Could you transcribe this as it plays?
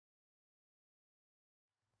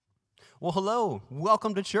Well, hello.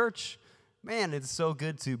 Welcome to church. Man, it's so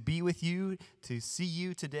good to be with you, to see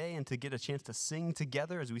you today, and to get a chance to sing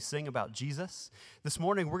together as we sing about Jesus. This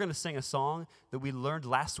morning, we're going to sing a song that we learned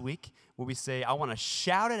last week where we say, I want to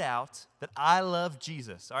shout it out that I love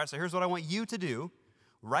Jesus. All right, so here's what I want you to do.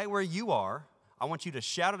 Right where you are, I want you to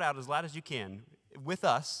shout it out as loud as you can with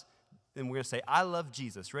us. And we're going to say, I love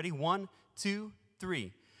Jesus. Ready? 1, 2,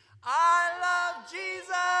 3. I love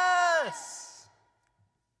Jesus!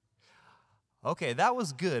 Okay, that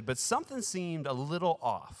was good, but something seemed a little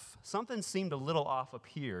off. Something seemed a little off up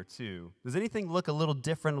here, too. Does anything look a little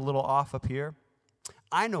different, a little off up here?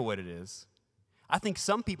 I know what it is. I think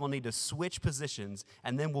some people need to switch positions,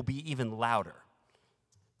 and then we'll be even louder.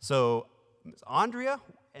 So, Ms. Andrea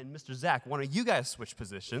and Mr. Zach, why don't you guys switch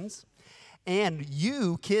positions? And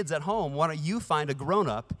you, kids at home, why don't you find a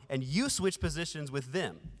grown-up and you switch positions with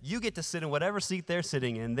them? You get to sit in whatever seat they're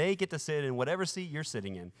sitting in. They get to sit in whatever seat you're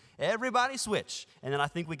sitting in. Everybody switch. And then I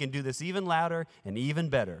think we can do this even louder and even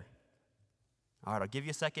better. All right, I'll give you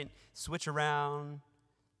a second. Switch around.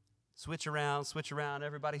 Switch around. Switch around.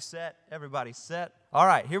 Everybody set. Everybody set. All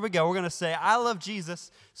right, here we go. We're going to say, I love Jesus,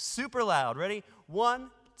 super loud. Ready? 1,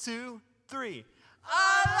 2, 3.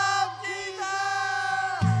 I love Jesus!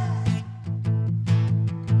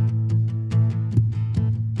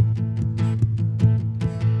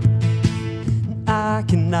 I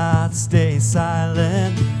cannot stay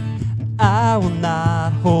silent. I will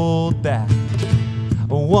not hold back.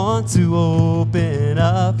 I want to open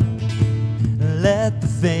up, let the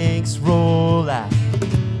thanks roll out.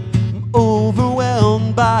 I'm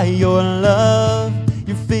overwhelmed by your love,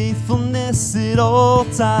 your faithfulness at all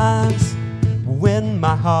times. When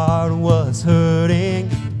my heart was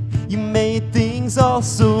hurting, you made things all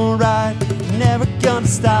so right. Never gonna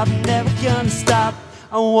stop, never gonna stop.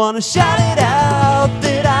 I want to shout it out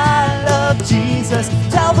that I love Jesus.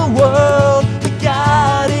 Tell the world that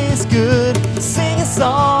God is good. Sing a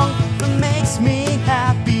song that makes me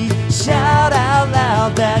happy. Shout out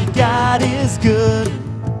loud that God is good.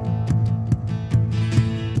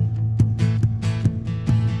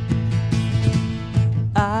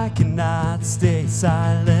 I cannot stay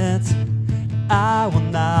silent. I will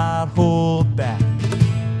not hold back.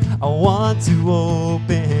 I want to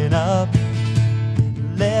open up,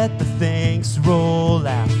 let the thanks roll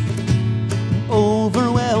out. I'm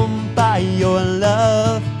overwhelmed by your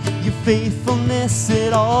love, your faithfulness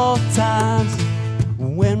at all times.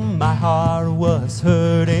 When my heart was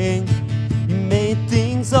hurting, you made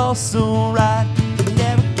things all so right.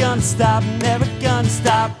 Never gonna stop, never gonna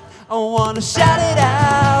stop. I want to shout it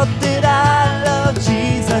out that I love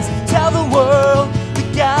Jesus. Tell the world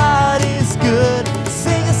that God is good.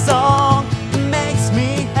 Sing a song that makes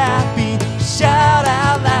me happy. Shout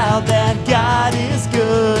out loud that God is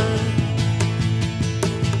good.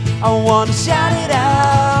 I want to shout it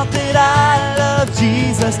out that I love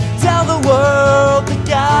Jesus. Tell the world that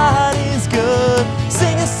God is good.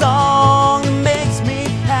 Sing a song that makes me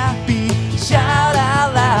happy. Shout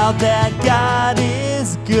out loud that God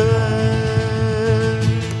is good.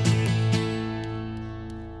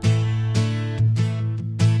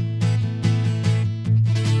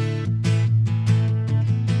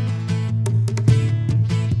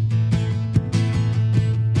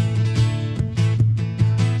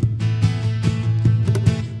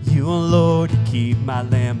 You, oh Lord, you keep my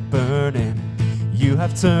lamp burning. You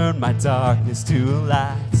have turned my darkness to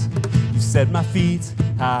light. You set my feet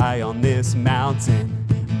high on this mountain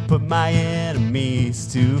and put my enemies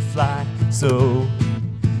to flight. So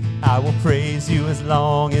I will praise you as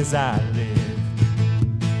long as I live.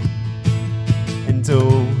 And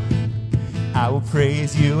oh, I will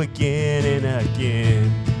praise you again and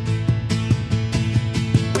again.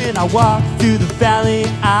 When I walk through the valley,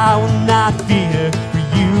 I will not fear.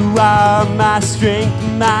 You are my strength,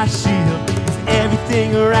 my shield. 'Cause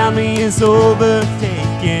everything around me is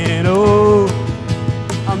overtaken. Oh,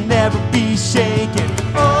 I'll never be shaken.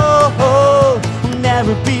 Oh, I'll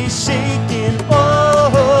never be shaken.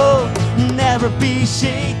 Oh, I'll never be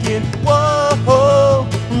shaken. Whoa,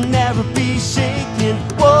 I'll never be shaken.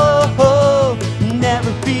 Whoa, I'll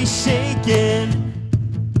never be shaken.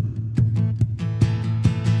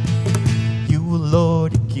 You,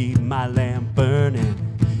 Lord, keep my lamp burning.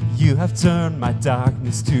 You have turned my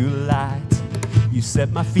darkness to light. You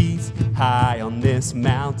set my feet high on this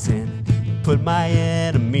mountain, put my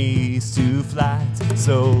enemies to flight.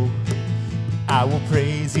 So I will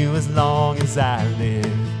praise you as long as I live.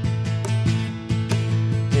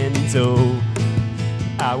 And oh,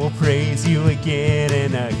 I will praise you again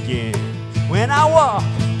and again. When I walk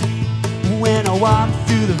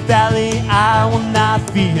through the valley, I will not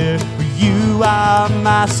fear. For you You are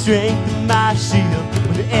my strength and my shield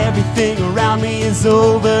when everything around me is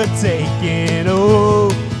overtaken.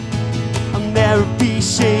 Oh, I'll never be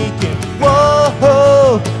shaken.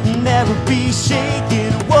 Whoa, never be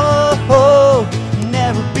shaken. Whoa,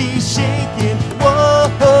 never be shaken.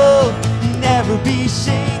 Whoa, never be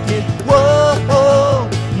shaken. Whoa,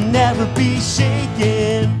 never be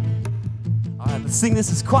shaken. All right, let's sing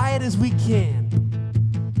this as quiet as we can.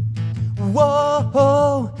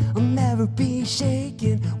 Whoa, I'll never be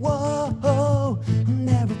shaken. Whoa, I'll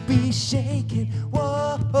never be shaken.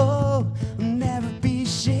 Whoa, I'll never be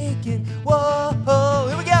shaken. Whoa,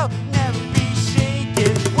 here we go. Never be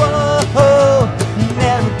shaken. Whoa,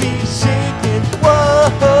 never be shaken.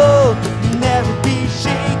 Whoa, never be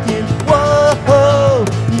shaken. Whoa,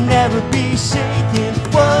 never be shaken.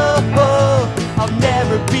 Whoa, I'll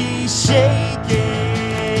never be shaken.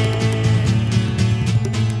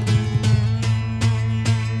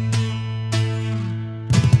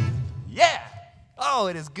 Oh,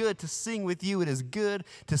 it is good to sing with you. It is good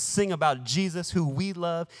to sing about Jesus, who we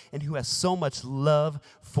love and who has so much love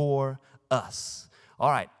for us. All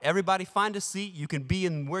right, everybody find a seat. You can be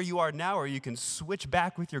in where you are now, or you can switch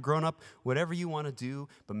back with your grown-up, whatever you want to do.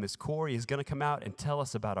 But Miss Corey is going to come out and tell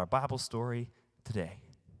us about our Bible story today.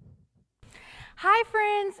 Hi,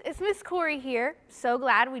 friends. It's Miss Corey here. So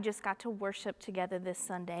glad we just got to worship together this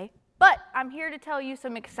Sunday. But I'm here to tell you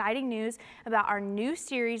some exciting news about our new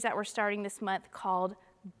series that we're starting this month called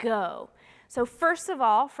Go. So first of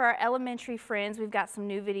all, for our elementary friends, we've got some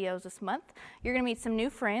new videos this month. You're going to meet some new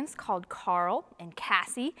friends called Carl and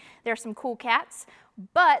Cassie. They're some cool cats.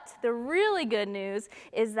 But the really good news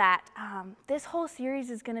is that this whole series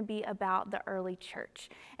is going to be about the early church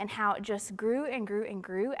and how it just grew and grew and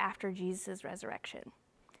grew after Jesus' resurrection.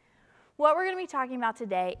 What we're going to be talking about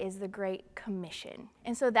today is the Great Commission.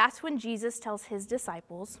 And so that's when Jesus tells his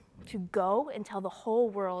disciples to go and tell the whole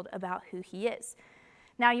world about who he is.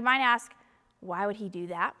 Now you might ask, why would he do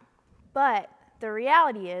that? But the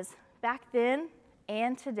reality is, back then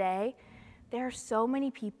and today, there are so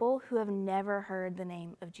many people who have never heard the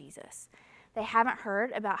name of Jesus. They haven't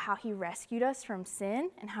heard about how he rescued us from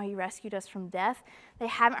sin and how he rescued us from death. They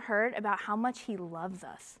haven't heard about how much he loves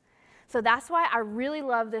us. So that's why I really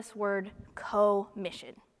love this word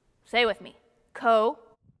co-mission. Say it with me.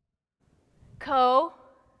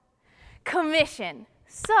 Commission.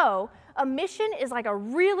 So a mission is like a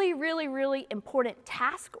really, really, really important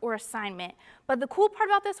task or assignment. But the cool part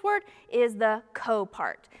about this word is the co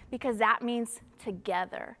part, because that means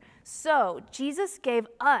together. So Jesus gave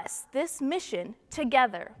us this mission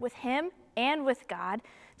together with him and with God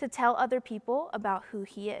to tell other people about who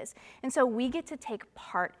he is. And so we get to take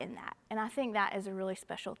part in that. And I think that is a really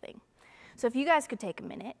special thing. So if you guys could take a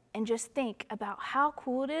minute and just think about how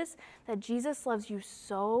cool it is that Jesus loves you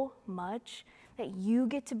so much that you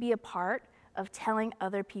get to be a part of telling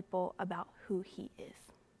other people about who he is.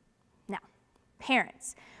 Now,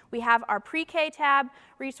 parents, we have our pre-K tab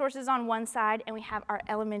resources on one side and we have our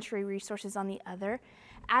elementary resources on the other.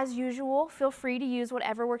 As usual, feel free to use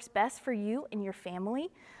whatever works best for you and your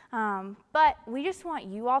family. But we just want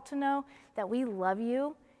you all to know that we love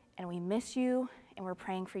you and we miss you and we're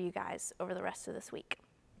praying for you guys over the rest of this week.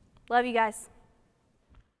 Love you guys.